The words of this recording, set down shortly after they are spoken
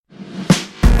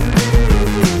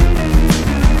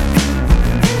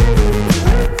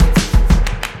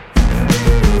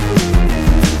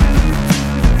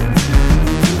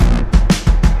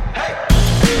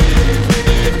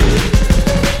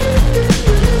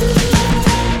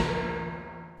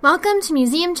Welcome to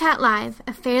Museum Chat Live,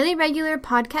 a fairly regular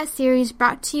podcast series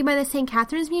brought to you by the St.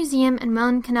 Catharines Museum and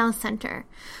Welland Canal Center.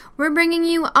 We're bringing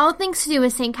you all things to do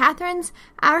with St. Catharines,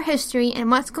 our history, and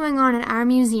what's going on in our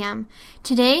museum.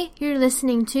 Today, you're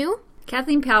listening to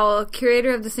Kathleen Powell,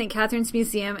 curator of the St. Catharines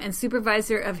Museum and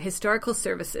supervisor of historical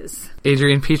services.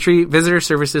 Adrian Petrie, visitor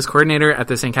services coordinator at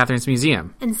the St. Catharines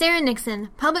Museum. And Sarah Nixon,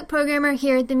 public programmer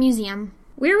here at the museum.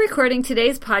 We're recording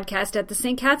today's podcast at the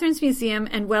St. Catharines Museum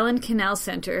and Welland Canal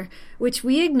Center, which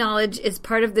we acknowledge is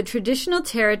part of the traditional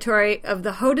territory of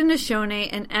the Haudenosaunee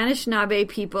and Anishinaabe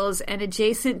peoples and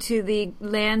adjacent to the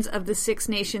lands of the Six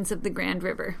Nations of the Grand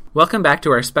River. Welcome back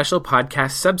to our special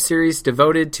podcast sub-series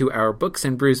devoted to our Books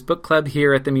and Brews book club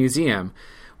here at the museum.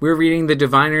 We're reading The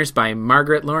Diviners by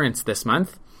Margaret Laurence this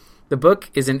month. The book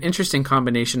is an interesting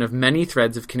combination of many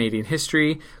threads of Canadian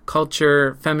history,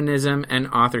 culture, feminism, and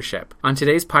authorship. On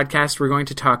today's podcast, we're going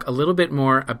to talk a little bit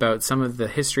more about some of the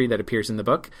history that appears in the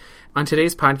book.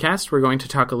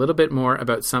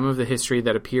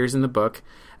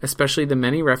 Especially the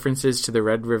many references to the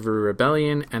Red River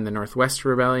Rebellion and the Northwest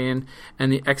Rebellion,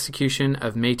 and the execution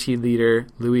of Metis leader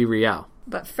Louis Riel.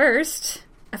 But first,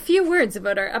 a few words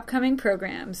about our upcoming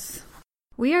programs.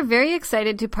 We are very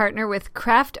excited to partner with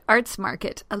Craft Arts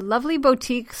Market, a lovely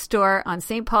boutique store on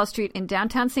St. Paul Street in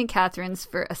downtown St. Catharines,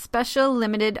 for a special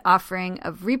limited offering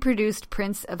of reproduced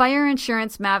prints of fire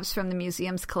insurance maps from the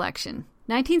museum's collection.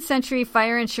 19th century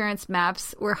fire insurance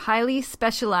maps were highly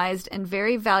specialized and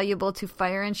very valuable to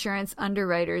fire insurance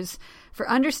underwriters for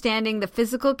understanding the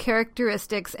physical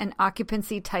characteristics and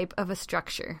occupancy type of a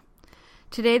structure.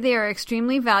 Today, they are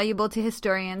extremely valuable to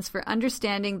historians for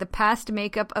understanding the past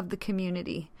makeup of the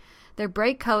community. Their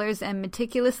bright colors and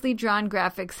meticulously drawn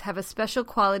graphics have a special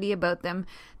quality about them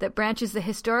that branches the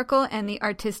historical and the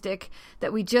artistic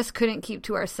that we just couldn't keep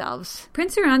to ourselves.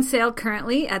 Prints are on sale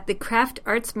currently at the Craft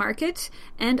Arts Market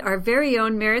and our very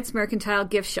own Merit's Mercantile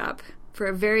gift shop for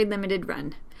a very limited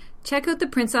run. Check out the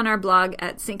prints on our blog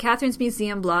at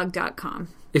stcatharinesmuseumblog.com.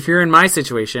 If you're in my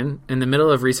situation, in the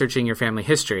middle of researching your family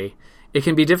history, it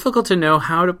can be difficult to know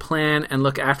how to plan and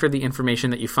look after the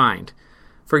information that you find.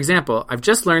 For example, I've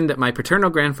just learned that my paternal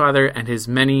grandfather and his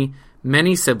many,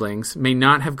 many siblings may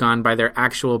not have gone by their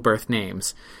actual birth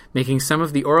names, making some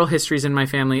of the oral histories in my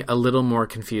family a little more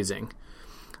confusing.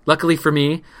 Luckily for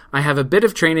me, I have a bit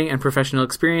of training and professional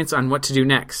experience on what to do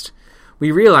next.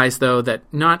 We realize, though, that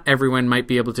not everyone might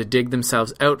be able to dig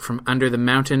themselves out from under the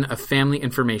mountain of family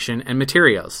information and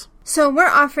materials. So we're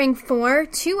offering 4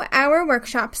 2-hour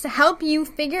workshops to help you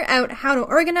figure out how to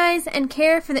organize and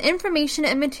care for the information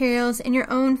and materials in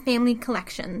your own family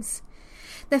collections.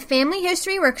 The family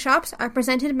history workshops are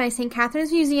presented by St.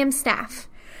 Catharines Museum staff.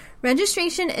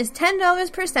 Registration is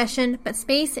 $10 per session, but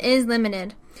space is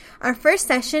limited. Our first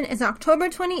session is October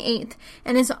 28th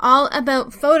and is all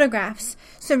about photographs,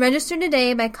 so register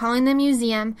today by calling the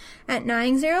museum at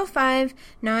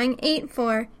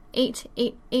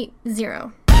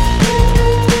 905-984-8880.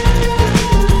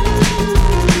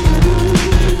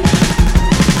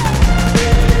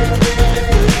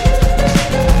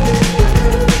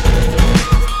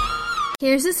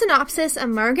 Here's a synopsis of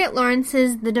Margaret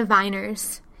Laurence's The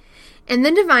Diviners. In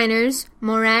The Diviners,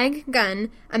 Morag Gunn,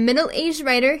 a middle-aged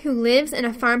writer who lives in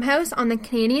a farmhouse on the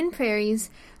Canadian prairies,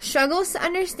 struggles to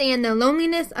understand the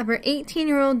loneliness of her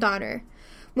 18-year-old daughter.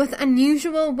 With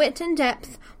unusual wit and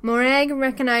depth, Morag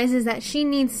recognizes that she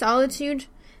needs solitude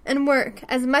and work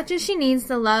as much as she needs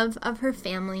the love of her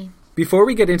family. Before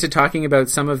we get into talking about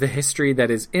some of the history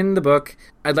that is in the book,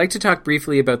 I'd like to talk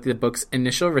briefly about the book's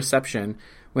initial reception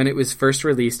when it was first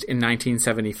released in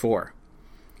 1974.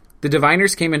 The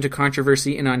Diviners came into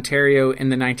controversy in Ontario in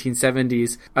the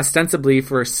 1970s, ostensibly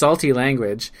for salty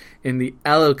language in the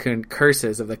eloquent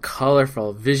curses of the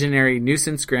colorful, visionary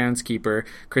nuisance groundskeeper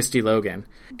Christy Logan,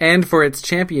 and for its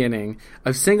championing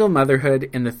of single motherhood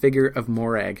in the figure of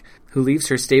Morag, who leaves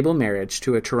her stable marriage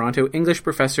to a Toronto English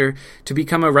professor to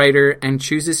become a writer and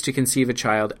chooses to conceive a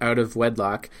child out of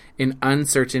wedlock in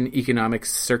uncertain economic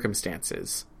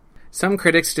circumstances. Some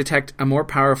critics detect a more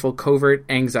powerful covert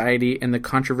anxiety in the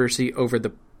controversy over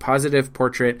the positive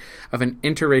portrait of an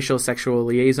interracial sexual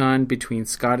liaison between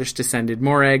Scottish-descended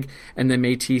Morag and the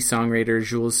Métis songwriter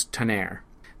Jules Tonnerre.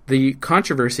 The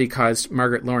controversy caused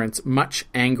Margaret Laurence much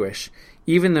anguish,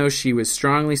 even though she was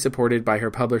strongly supported by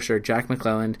her publisher Jack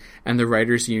McClelland and the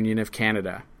Writers' Union of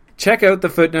Canada. Check out the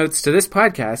footnotes to this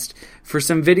podcast for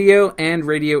some video and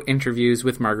radio interviews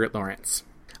with Margaret Laurence.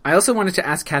 I also wanted to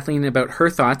ask Kathleen about her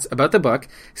thoughts about the book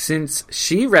since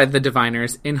she read The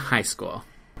Diviners in high school.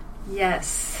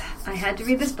 Yes, I had to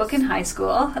read this book in high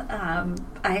school.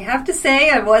 I have to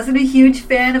say I wasn't a huge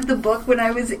fan of the book when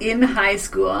I was in high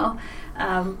school.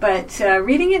 But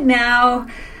reading it now,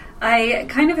 I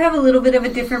kind of have a little bit of a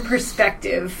different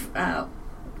perspective, a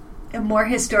more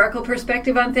historical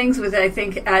perspective on things, which I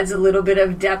think adds a little bit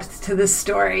of depth to the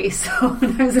story. So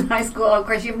when I was in high school, of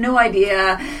course, you have no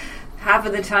idea half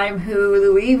of the time who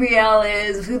Louis Riel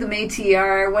is, who the Metis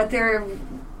are, what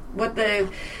the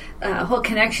whole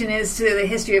connection is to the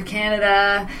history of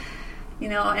Canada,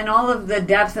 and all of the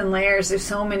depth and layers. There's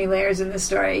so many layers in this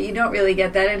story. You don't really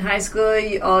get that in high school.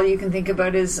 All you can think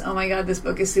about is, oh my God, this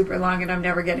book is super long and I'm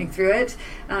never getting through it.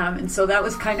 And so that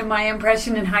was kind of my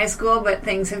impression in high school, but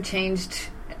things have changed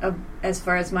as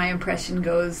far as my impression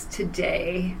goes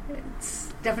today.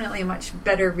 It's definitely a much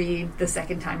better read the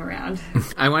second time around.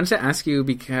 I wanted to ask you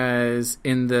because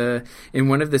in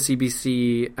one of the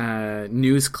CBC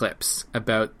news clips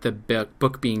about the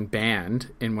book being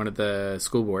banned in one of the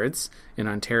school boards in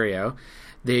Ontario,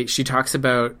 she talks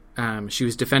about she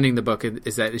was defending the book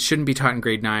is that it shouldn't be taught in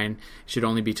grade 9, it should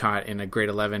only be taught in a grade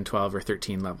 11, 12, or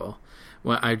 13 level.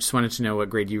 Well, I just wanted to know what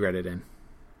grade you read it in.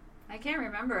 I can't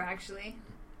remember, actually.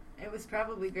 It was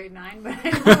probably grade 9, but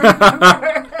I don't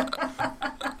remember.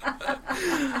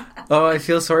 Oh, I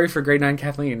feel sorry for grade 9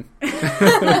 Kathleen.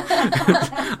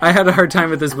 I had a hard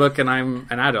time with this book, and I'm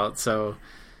an adult, so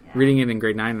reading it in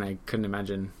grade 9, I couldn't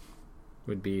imagine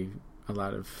would be a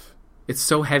lot of... It's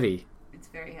so heavy. It's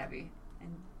very heavy,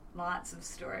 and lots of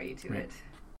story to it.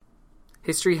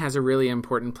 History has a really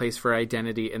important place for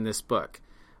identity in this book.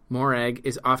 Morag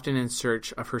is often in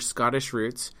search of her Scottish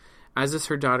roots, as is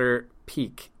her daughter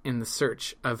Peak in the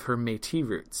search of her Métis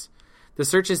roots. The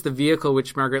search is the vehicle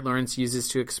which Margaret Laurence uses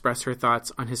to express her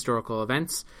thoughts on historical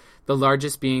events, the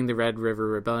largest being the Red River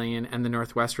Rebellion and the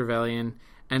Northwest Rebellion,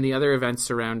 and the other events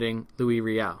surrounding Louis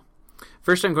Riel.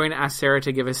 First, I'm going to ask Sarah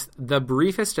to give us the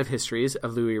briefest of histories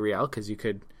of Louis Riel, because we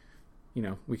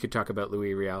could talk about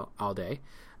Louis Riel all day,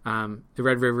 the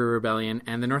Red River Rebellion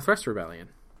and the Northwest Rebellion.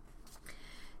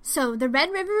 So, the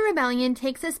Red River Rebellion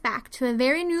takes us back to a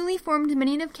very newly formed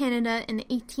Dominion of Canada in the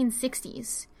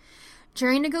 1860s.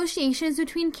 During negotiations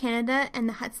between Canada and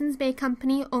the Hudson's Bay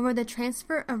Company over the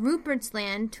transfer of Rupert's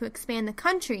Land to expand the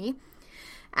country,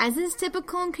 as is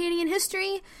typical in Canadian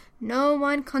history, no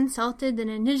one consulted the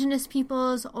Indigenous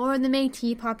peoples or the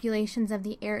Métis populations of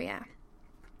the area.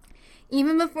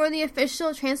 Even before the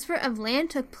official transfer of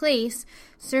land took place,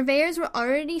 surveyors were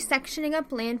already sectioning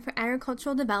up land for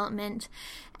agricultural development,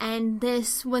 and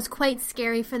this was quite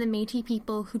scary for the Métis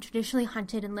people who traditionally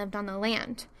hunted and lived on the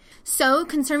land. So,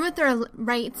 concerned with their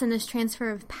rights in this transfer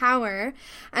of power,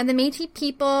 the Métis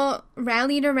people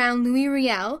rallied around Louis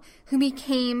Riel, who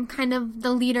became kind of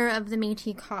the leader of the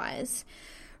Métis cause.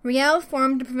 Riel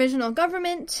formed a provisional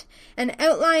government and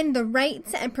outlined the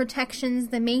rights and protections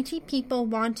the Métis people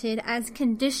wanted as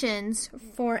conditions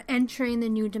for entering the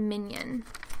new Dominion.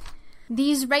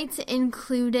 These rights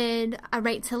included a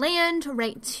right to land,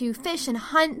 right to fish and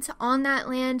hunt on that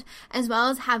land, as well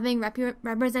as having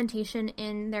representation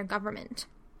in their government.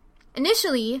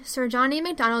 Initially, Sir John A.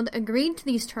 Macdonald agreed to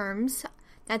these terms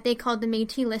that they called the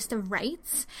Métis List of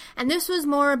Rights, and this was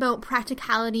more about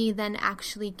practicality than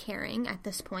actually caring at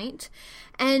this point.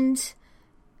 And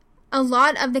a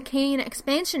lot of the Canadian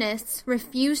expansionists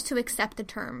refused to accept the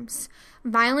terms.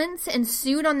 Violence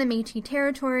ensued on the Métis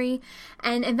territory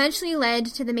and eventually led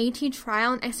to the Métis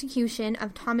trial and execution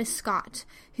of Thomas Scott,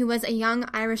 who was a young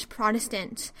Irish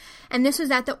Protestant, and this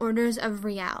was at the orders of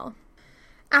Riel.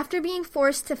 After being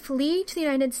forced to flee to the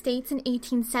United States in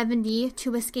 1870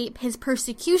 to escape his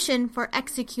persecution for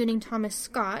executing Thomas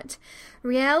Scott,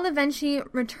 Riel eventually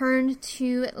returned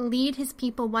to lead his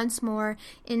people once more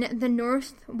in the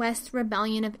Northwest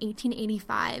Rebellion of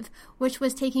 1885, which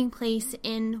was taking place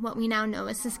in what we now know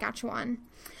as Saskatchewan.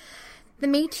 The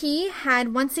Métis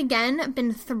had once again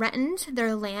been threatened,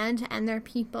 their land and their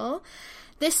people,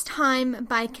 this time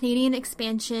by Canadian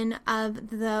expansion of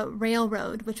the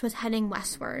railroad, which was heading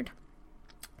westward.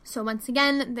 So once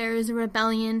again, there is a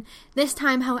rebellion. This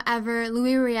time, however,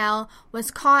 Louis Riel was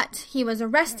caught, he was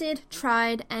arrested,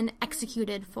 tried, and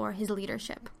executed for his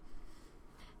leadership.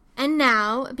 And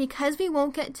now, because we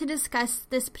won't get to discuss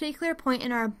this particular point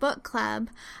in our book club,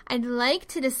 I'd like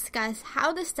to discuss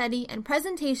how the study and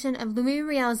presentation of Louis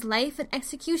Riel's life and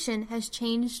execution has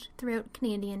changed throughout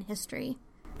Canadian history.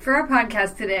 For our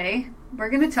podcast today, we're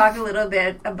going to talk a little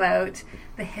bit about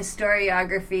the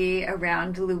historiography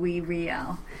around Louis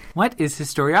Riel. What is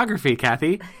historiography,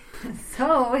 Kathy?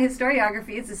 So,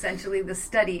 historiography is essentially the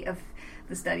study of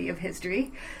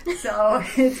history. So,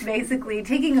 it's basically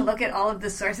taking a look at all of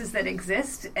the sources that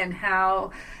exist and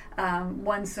how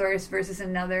one source versus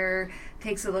another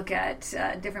takes a look at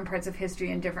different parts of history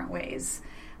in different ways.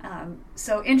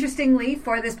 So interestingly,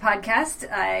 for this podcast,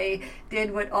 I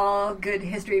did what all good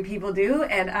history people do,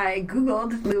 and I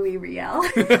Googled Louis Riel.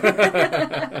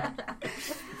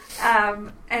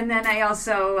 And then I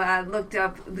also looked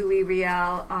up Louis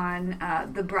Riel on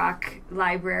the Brock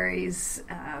Library's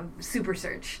Super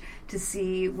Search to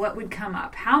see what would come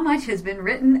up. How much has been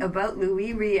written about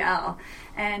Louis Riel?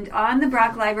 And on the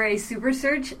Brock Library Super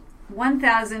Search,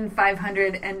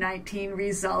 1,519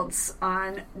 results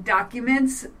on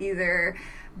documents, either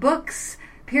books,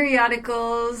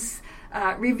 periodicals,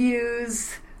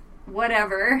 reviews,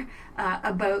 whatever,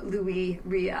 about Louis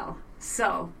Riel.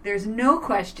 So there's no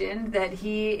question that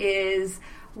he is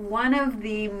one of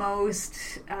the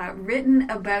most written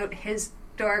about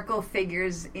historical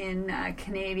figures in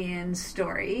Canadian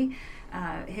story.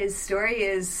 His story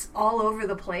is all over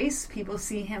the place. People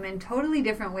see him in totally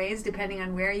different ways depending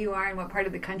on where you are and what part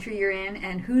of the country you're in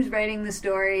and who's writing the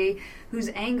story, whose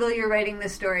angle you're writing the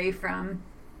story from.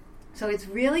 So it's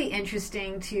really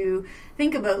interesting to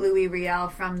think about Louis Riel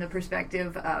from the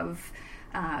perspective of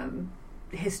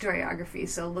historiography,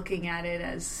 so looking at it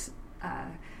as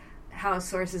how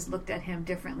sources looked at him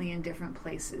differently in different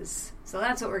places. So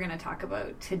that's what we're going to talk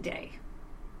about today.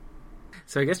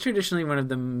 So I guess traditionally one of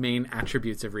the main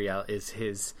attributes of Riel is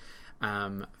his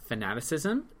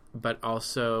fanaticism, but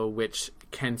also which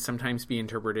can sometimes be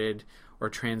interpreted or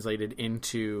translated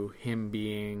into him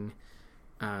being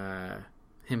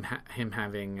him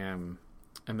having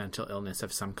a mental illness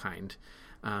of some kind.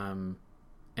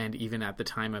 And even at the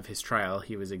time of his trial,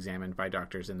 he was examined by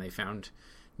doctors, and they found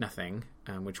nothing,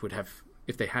 which would have,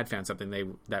 if they had found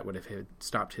something, that would have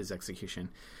stopped his execution.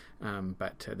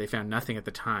 But they found nothing at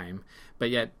the time. But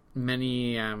yet,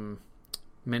 many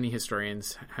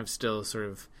historians have still sort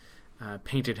of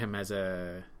painted him as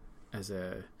a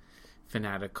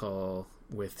fanatical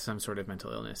with some sort of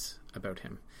mental illness about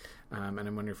him. And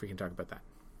I'm wondering if we can talk about that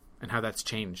and how that's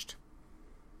changed.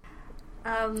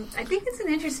 I think it's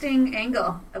an interesting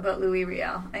angle about Louis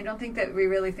Riel. I don't think that we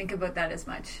really think about that as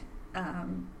much.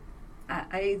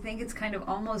 I think it's kind of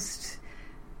almost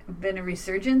been a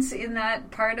resurgence in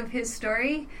that part of his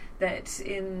story that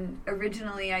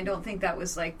originally I don't think that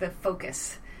was like the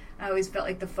focus. I always felt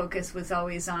like the focus was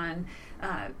always on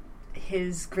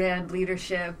his grand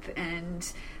leadership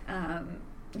and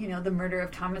the murder of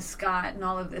Thomas Scott and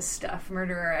all of this stuff,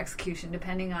 murder or execution,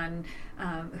 depending on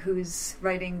who's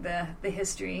writing the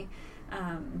history,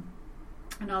 and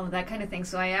all of that kind of thing.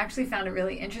 So I actually found it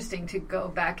really interesting to go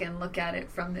back and look at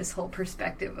it from this whole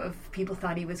perspective of people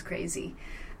thought he was crazy.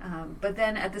 But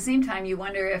then at the same time, you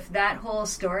wonder if that whole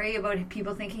story about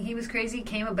people thinking he was crazy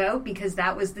came about because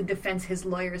that was the defense his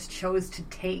lawyers chose to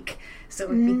take.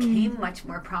 So it became much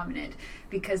more prominent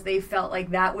because they felt like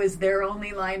that was their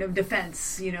only line of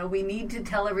defense. We need to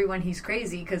tell everyone he's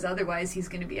crazy because otherwise he's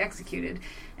going to be executed.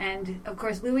 And of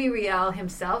course, Louis Riel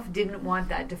himself didn't want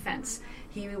that defense.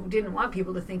 He didn't want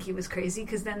people to think he was crazy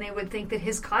because then they would think that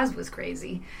his cause was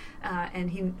crazy. And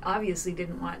he obviously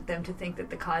didn't want them to think that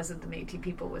the cause of the Métis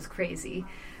people was crazy.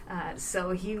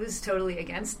 So he was totally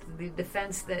against the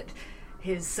defense that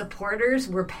his supporters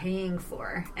were paying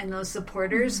for. And those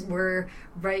supporters were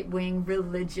right-wing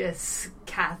religious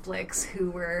Catholics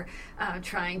who were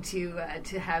trying to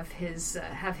have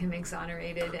him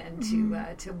exonerated and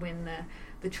to win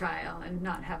the trial and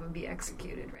not have him be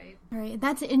executed, right? Right.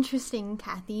 That's interesting,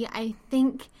 Kathy. I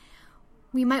think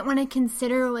we might want to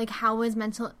consider how was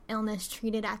mental illness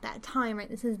treated at that time, right?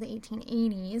 This is the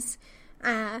 1880s.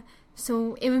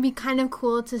 So it would be kind of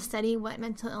cool to study what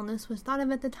mental illness was thought of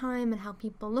at the time and how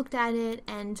people looked at it.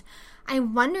 And I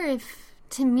wonder if,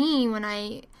 to me, when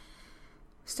I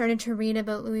started to read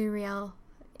about Louis Riel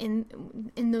in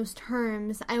those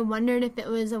terms, I wondered if it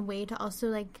was a way to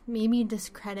also maybe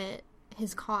discredit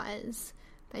his cause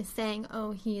by saying,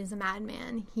 oh, he is a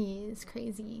madman, he is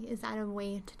crazy. Is that a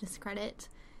way to discredit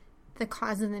the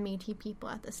cause of the Métis people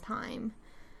at this time?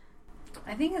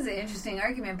 I think it's an interesting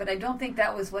argument, but I don't think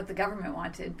that was what the government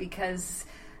wanted because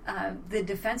the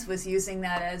defense was using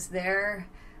that as their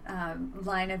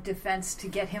line of defense to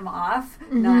get him off,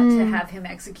 not to have him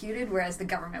executed, whereas the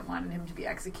government wanted him to be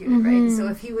executed, right? So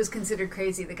if he was considered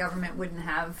crazy, the government wouldn't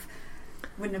have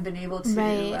been able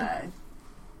to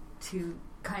to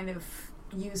kind of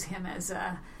use him as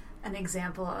an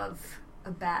example of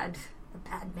a bad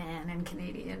man in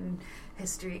Canadian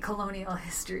history, colonial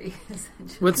history.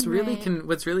 What's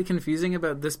really confusing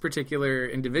about this particular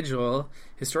individual,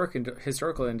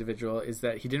 historical individual, is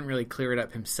that he didn't really clear it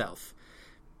up himself.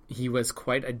 He was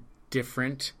quite a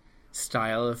different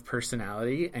style of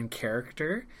personality and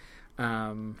character,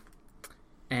 and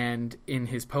in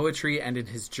his poetry and in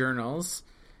his journals,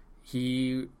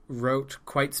 he wrote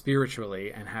quite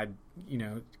spiritually and had,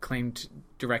 claimed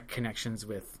direct connections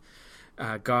with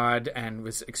God, and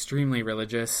was extremely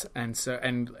religious,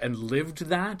 and lived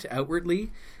that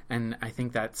outwardly. And I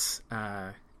think that's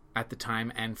at the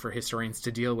time, and for historians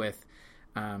to deal with,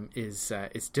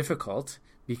 is difficult,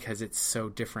 because it's so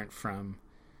different from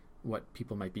what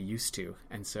people might be used to.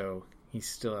 And so he's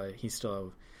still a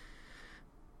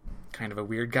kind of a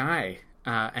weird guy,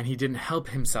 and he didn't help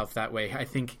himself that way, I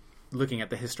think, looking at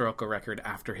the historical record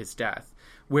after his death.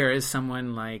 Whereas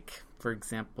someone like, for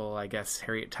example, I guess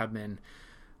Harriet Tubman,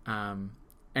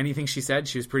 anything she said,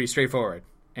 she was pretty straightforward,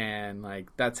 and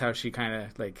like that's how she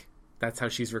that's how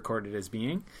she's recorded as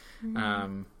being.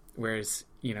 Whereas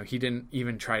he didn't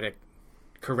even try to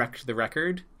correct the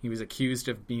record. He was accused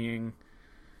of being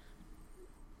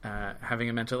having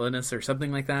a mental illness or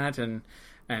something like that, and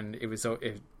it was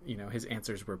his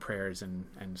answers were prayers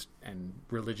and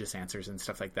religious answers and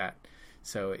stuff like that.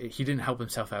 So he didn't help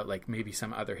himself out like maybe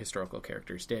some other historical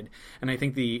characters did. And I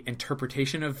think the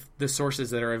interpretation of the sources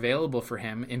that are available for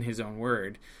him in his own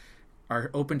word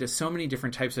are open to so many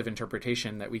different types of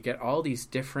interpretation that we get all these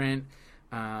different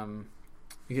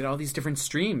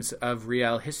streams of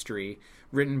Riel history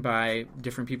written by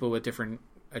different people with different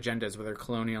agendas, whether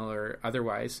colonial or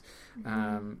otherwise.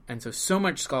 And so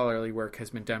much scholarly work has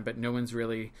been done, but no one's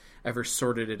really ever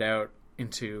sorted it out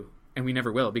into, and we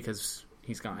never will, because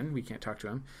he's gone. We can't talk to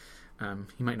him.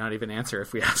 He might not even answer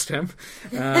if we asked him.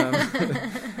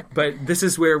 But this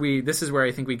is where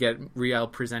I think we get Riel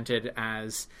presented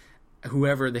as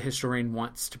whoever the historian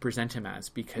wants to present him as,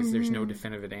 because there's no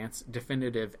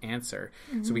definitive answer.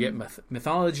 So we get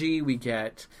mythology, we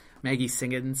get Maggie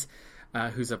Siggins,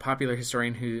 who's a popular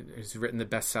historian who's written the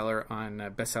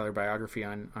bestseller biography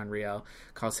on Riel,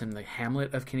 calls him the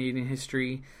Hamlet of Canadian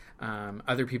history.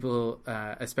 Other people,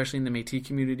 especially in the Métis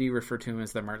community, refer to him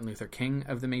as the Martin Luther King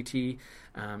of the Métis,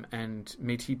 and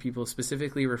Métis people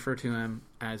specifically refer to him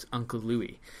as Uncle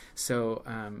Louis. So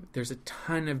there's a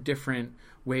ton of different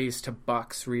ways to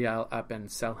box Riel up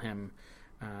and sell him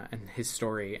and his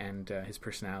story and his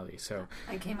personality. So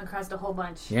I came across a whole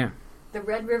bunch. Yeah. The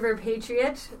Red River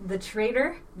Patriot, the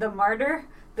Traitor, the Martyr,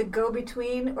 the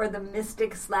Go-Between, or the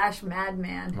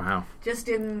Mystic/Madman. Wow. Just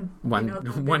in one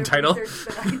title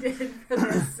that I did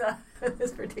for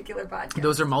this particular podcast.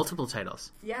 Those are multiple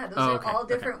titles. Yeah, those are all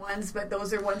different ones, but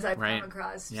those are ones I've come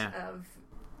across of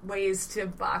ways to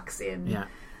box in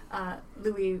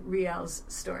Louis Riel's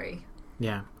story.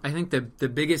 Yeah, I think the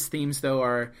biggest themes, though,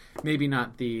 are maybe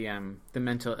not the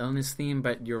mental illness theme,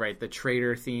 but you're right, the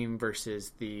traitor theme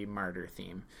versus the martyr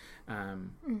theme,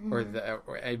 or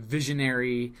a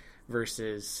visionary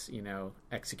versus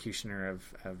executioner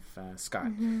of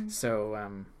Scott.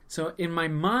 So in my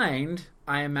mind,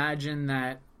 I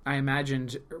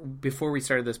imagined before we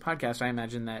started this podcast, I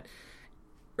imagined that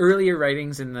earlier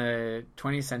writings in the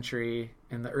 20th century,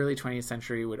 in the early 20th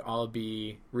century, would all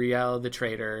be Riel the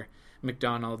traitor,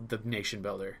 MacDonald the nation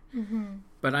builder.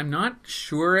 But I'm not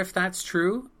sure if that's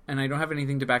true, and I don't have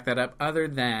anything to back that up other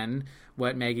than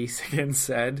what Maggie Siggins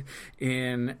said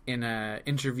in an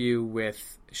interview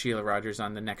with Sheila Rogers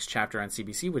on the next chapter on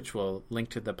CBC, which we'll link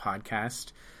to the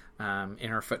podcast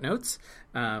in our footnotes.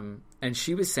 And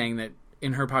she was saying that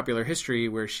in her popular history,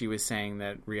 where she was saying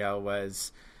that Riel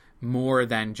was more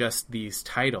than just these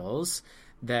titles,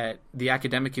 that the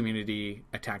academic community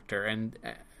attacked her, and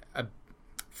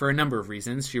for a number of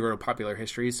reasons. She wrote a popular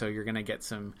history, so you're going to get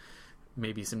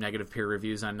maybe some negative peer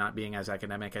reviews on not being as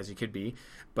academic as you could be.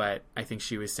 But I think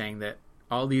she was saying that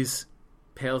all these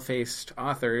pale-faced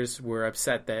authors were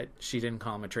upset that she didn't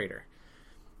call him a traitor.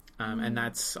 And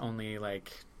that's only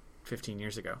like 15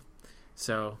 years ago.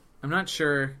 So I'm not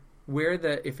sure where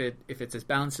if it's as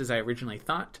balanced as I originally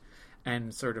thought,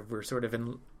 and we're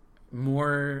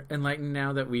more enlightened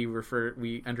now that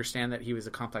we understand that he was a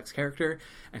complex character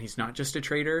and he's not just a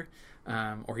traitor,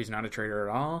 or he's not a traitor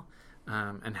at all,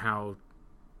 and how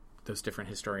those different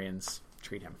historians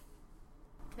treat him.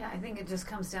 Yeah, I think it just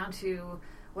comes down to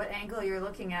what angle you're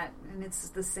looking at, and it's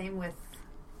the same with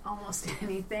almost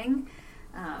anything.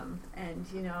 And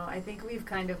I think we've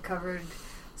kind of covered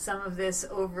some of this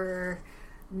over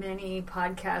many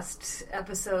podcast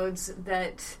episodes,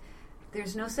 that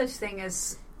there's no such thing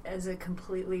as a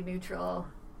completely neutral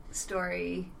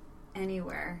story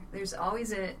anywhere. There's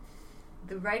always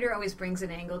the writer always brings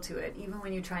an angle to it. Even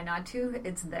when you try not to,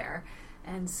 it's there.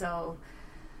 And so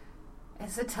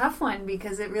it's a tough one,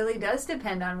 because it really does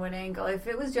depend on what angle. If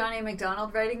it was John A.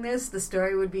 MacDonald writing this, the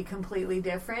story would be completely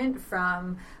different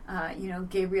from,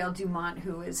 Gabriel Dumont,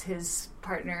 who is his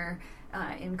partner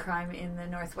in crime in the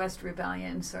Northwest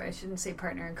Rebellion. Sorry, I shouldn't say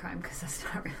partner in crime because that's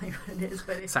not really what it is.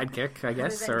 But sidekick, I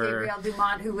guess. Or Gabriel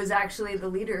Dumont, who was actually the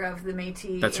leader of the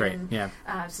Métis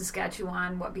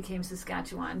Saskatchewan, what became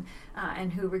Saskatchewan,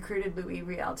 and who recruited Louis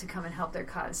Riel to come and help their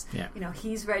cause. Yeah.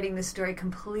 He's writing the story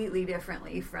completely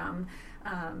differently from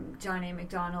John A.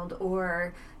 Macdonald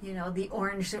or, the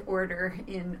Orange Order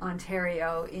in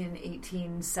Ontario in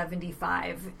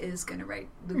 1875 is going to write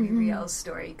Louis Riel's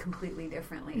story completely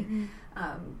differently.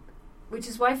 Which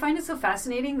is why I find it so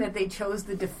fascinating that they chose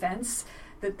the defense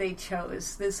that they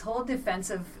chose. This whole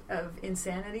defense of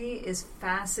insanity is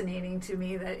fascinating to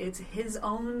me, that it's his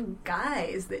own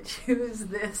guys that choose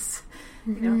this,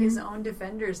 his own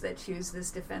defenders that choose this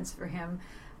defense for him,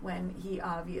 when he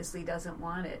obviously doesn't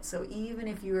want it. So even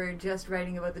if you were just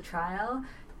writing about the trial,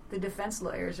 the defense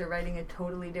lawyers are writing a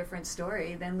totally different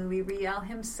story than Louis Riel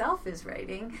himself is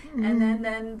writing, and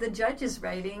then the judge is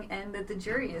writing, and that the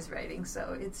jury is writing.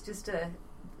 So it's just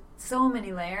so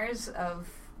many layers of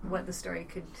what the story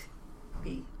could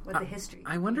be, what the history.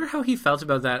 I wonder how he felt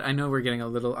about that. I know we're getting a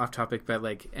little off topic, but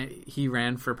he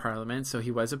ran for Parliament, so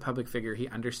he was a public figure. He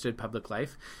understood public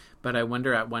life, but I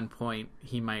wonder at one point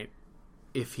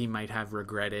if he might have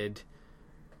regretted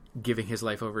giving his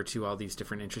life over to all these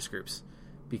different interest groups,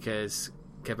 because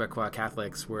Quebecois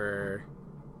Catholics were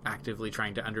actively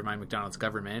trying to undermine Macdonald's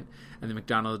government, and then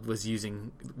Macdonald was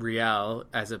using Riel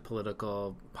as a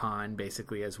political pawn,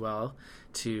 basically, as well,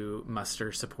 to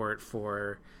muster support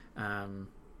for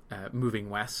moving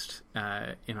west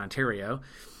in Ontario,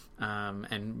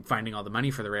 and finding all the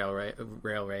money for the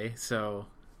railway. So,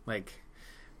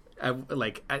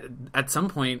 at some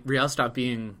point, Riel stopped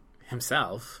being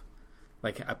himself,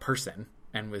 a person,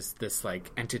 and was this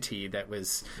entity that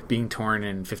was being torn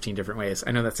in 15 different ways.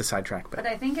 I know that's a sidetrack, but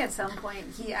I think at some point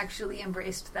he actually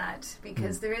embraced that,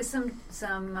 because there is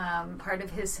some part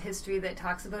of his history that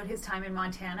talks about his time in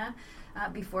Montana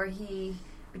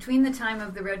between the time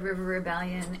of the Red River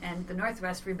Rebellion and the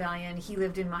Northwest Rebellion. He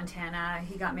lived in Montana.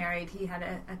 He got married. He had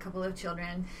a couple of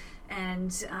children,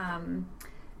 and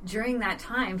during that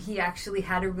time, he actually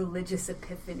had a religious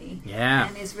epiphany. Yeah.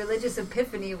 And his religious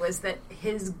epiphany was that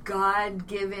his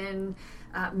God-given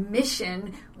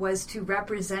mission was to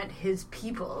represent his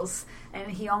peoples.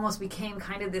 And he almost became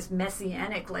kind of this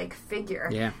messianic-like figure.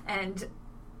 Yeah. And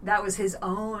that was his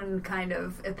own kind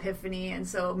of epiphany. And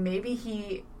so maybe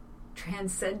he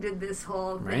transcended this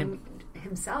whole thing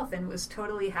himself and was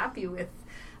totally happy with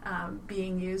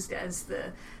being used as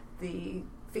the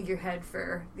figurehead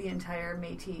for the entire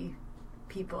Métis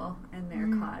people and their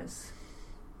cause.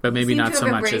 But maybe not so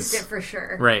much as... embraced it for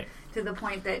sure. Right. To the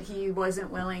point that he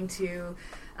wasn't willing to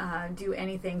do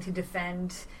anything to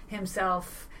defend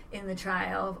himself in the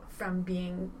trial from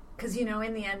being... Because, in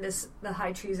the end, the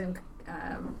high treason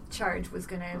charge was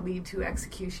going to lead to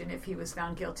execution if he was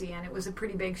found guilty, and it was a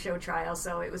pretty big show trial,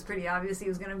 so it was pretty obvious he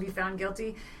was going to be found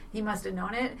guilty. He must have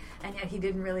known it, and yet he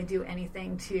didn't really do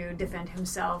anything to defend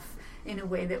himself in a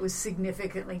way that was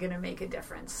significantly going to make a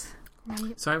difference.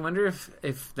 Right. So I wonder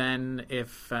if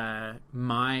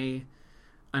my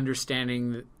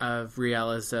understanding of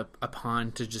Riel as a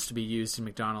pawn to be used in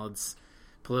Macdonald's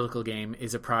political game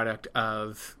is a product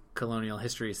of colonial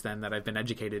histories then that I've been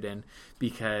educated in,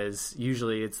 because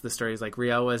usually it's the stories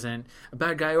Riel wasn't a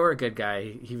bad guy or a good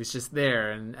guy, he was just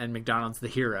there, and Macdonald's the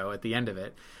hero at the end of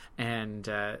it, and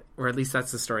or at least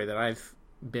that's the story that I've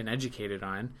been educated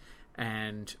on.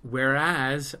 And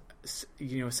whereas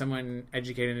someone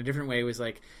educated in a different way was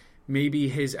maybe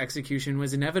his execution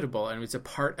was inevitable, and it was a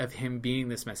part of him being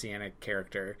this messianic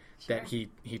character that he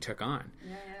took on.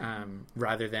 Yeah.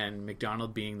 Rather than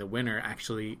Macdonald being the winner.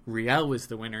 Actually, Riel was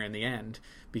the winner in the end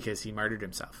because he martyred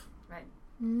himself. Right.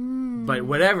 But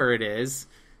whatever it is,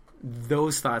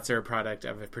 those thoughts are a product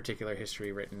of a particular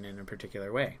history written in a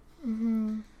particular way.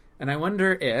 Mm-hmm. And I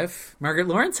wonder if Margaret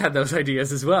Laurence had those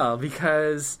ideas as well,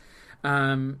 because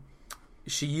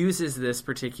she uses this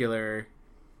particular...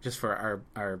 Just for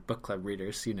our book club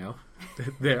readers,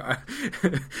 there are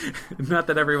not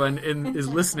that everyone is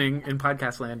listening in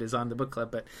podcast land is on the book club,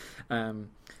 but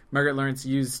Margaret Laurence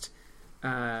used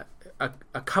a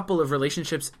couple of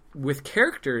relationships with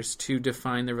characters to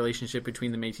define the relationship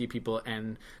between the Métis people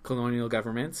and colonial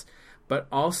governments, but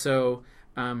also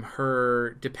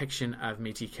her depiction of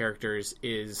Métis characters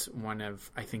is one of,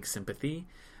 I think, sympathy.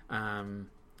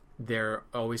 They're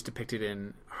always depicted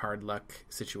in hard luck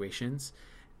situations.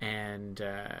 And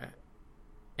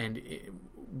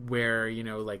where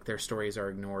their stories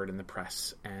are ignored in the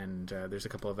press, and there's a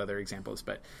couple of other examples,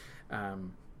 but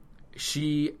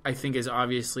she, I think,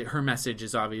 her message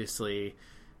is obviously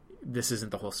this isn't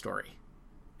the whole story,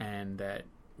 and that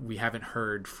we haven't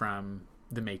heard from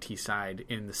the Métis side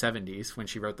in the 70s when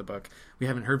she wrote the book. We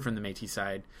haven't heard from the Métis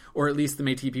side, or at least the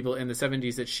Métis people in the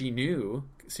 70s that she knew,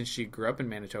 since she grew up in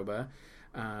Manitoba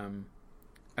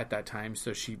at that time.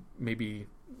 So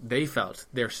they felt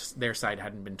their side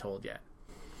hadn't been told yet.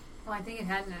 Well, I think it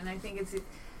hadn't, and I think it's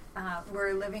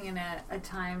we're living in a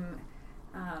time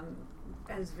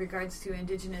as regards to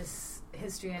Indigenous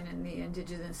history and in the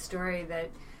Indigenous story that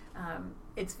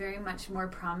it's very much more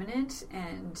prominent,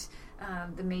 and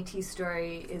the Métis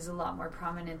story is a lot more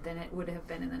prominent than it would have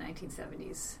been in the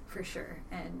 1970s, for sure.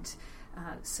 And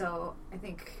so I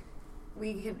think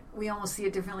we almost see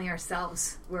it differently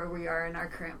ourselves where we are in our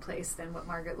current place than what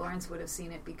Margaret Laurence would have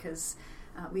seen it, because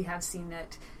we have seen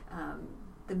that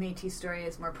the Métis story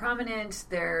is more prominent.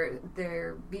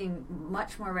 They're being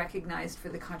much more recognized for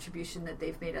the contribution that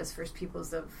they've made as First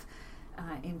Peoples of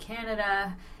in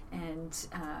Canada, and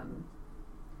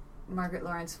Margaret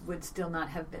Laurence would still not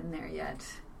have been there yet.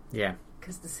 Yeah.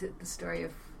 Because the story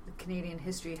of Canadian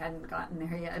history hadn't gotten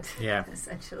there yet,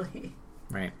 essentially.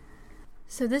 Right.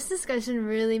 So this discussion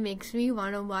really makes me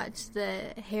want to watch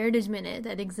the Heritage Minute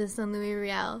that exists on Louis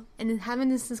Riel. And in having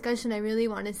this discussion, I really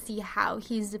want to see how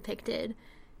he's depicted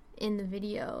in the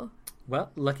video.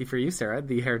 Well, lucky for you, Sarah,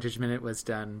 the Heritage Minute was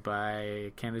done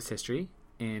by Canada's History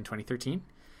in 2013.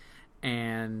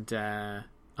 And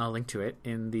I'll link to it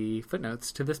in the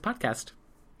footnotes to this podcast.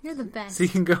 You're the best. So you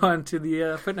can go on to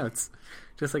the footnotes,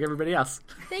 just like everybody else.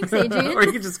 Thanks, Adrian. Or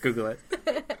you can just Google it.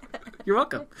 You're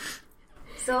welcome.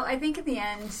 So I think at the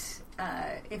end,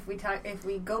 if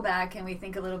we go back and we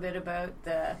think a little bit about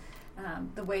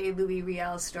the way Louis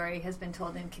Riel's story has been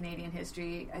told in Canadian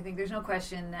history, I think there's no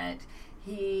question that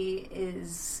he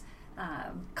is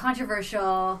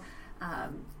controversial,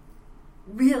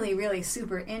 really, really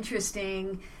super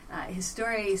interesting. His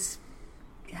story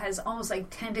has almost like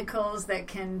tentacles that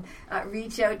can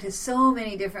reach out to so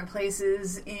many different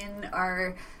places in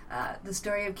the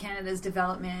story of Canada's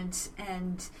development,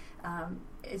 and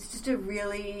it's just a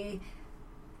really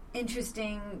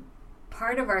interesting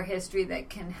part of our history that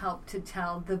can help to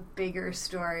tell the bigger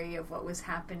story of what was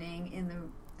happening in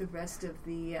the rest of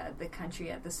the country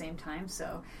at the same time.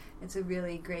 So it's a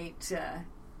really great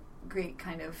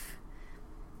kind of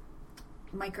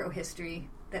micro history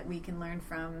that we can learn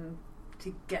from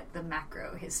to get the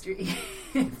macro history,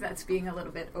 if that's being a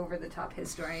little bit over the top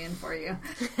historian for you.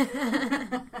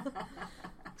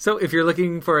 So if you're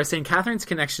looking for a St. Catharines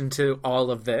connection to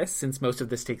all of this, since most of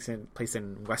this takes place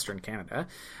in Western Canada,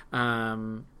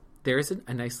 there is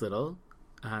a nice little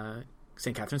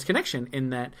St. Catharines connection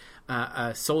in that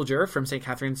a soldier from St.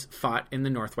 Catharines fought in the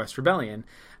Northwest Rebellion,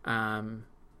 and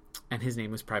his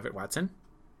name was Private Watson,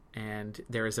 and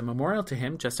there is a memorial to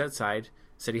him just outside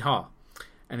City Hall.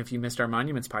 And if you missed our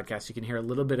Monuments podcast, you can hear a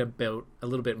little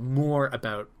bit more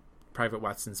about Private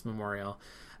Watson's memorial,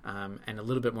 and a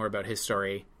little bit more about his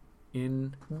story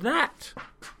in that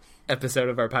episode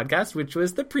of our podcast, which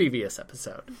was the previous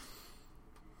episode.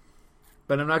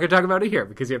 But I'm not going to talk about it here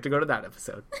because you have to go to that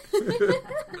episode.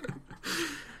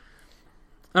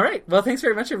 All right. Well, thanks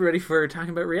very much, everybody, for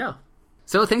talking about Riel.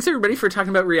 So thanks, everybody, for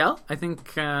talking about Riel. I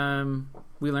think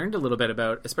we learned a little bit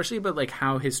especially about like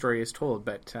how his story is told.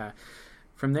 But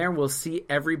from there, we'll see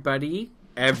everybody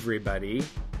at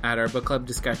our book club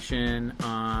discussion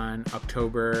on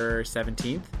October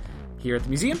 17th here at the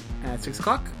museum at 6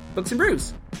 o'clock. Books and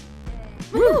Brews.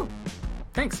 Woo!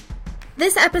 Thanks.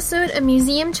 This episode of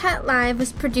Museum Chat Live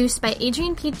was produced by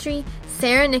Adrian Petrie,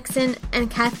 Sarah Nixon,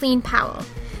 and Kathleen Powell.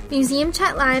 Museum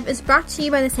Chat Live is brought to you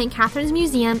by the St. Catharines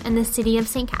Museum and the City of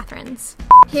St. Catharines.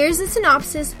 Here's a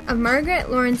synopsis of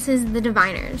Margaret Lawrence's The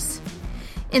Diviners.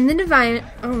 In the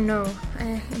oh no,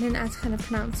 I didn't ask how to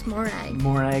pronounce Morag.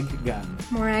 Morag gun.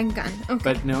 Morag gun. Okay.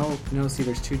 But no. See,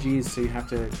 there's two G's, so you have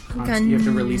to you have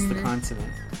to release the consonant.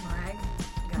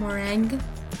 Morag.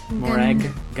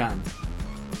 Morag gun.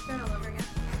 Start all over again.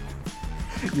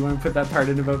 You want to put that part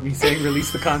in about me saying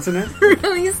release the consonant?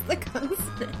 Release the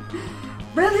consonant.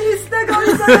 Release the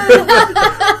consonant!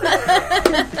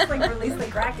 It's like release the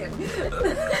Kraken.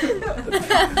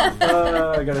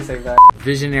 I gotta save that.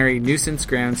 Visionary nuisance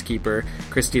groundskeeper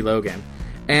Christy Logan,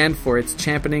 and for its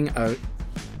championing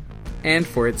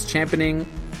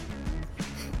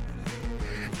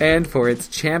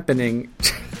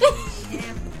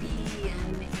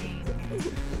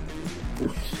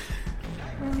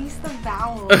Release the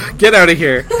vowel. Get out of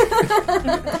here.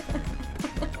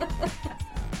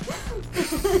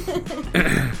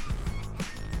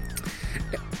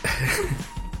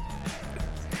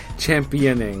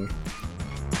 Championing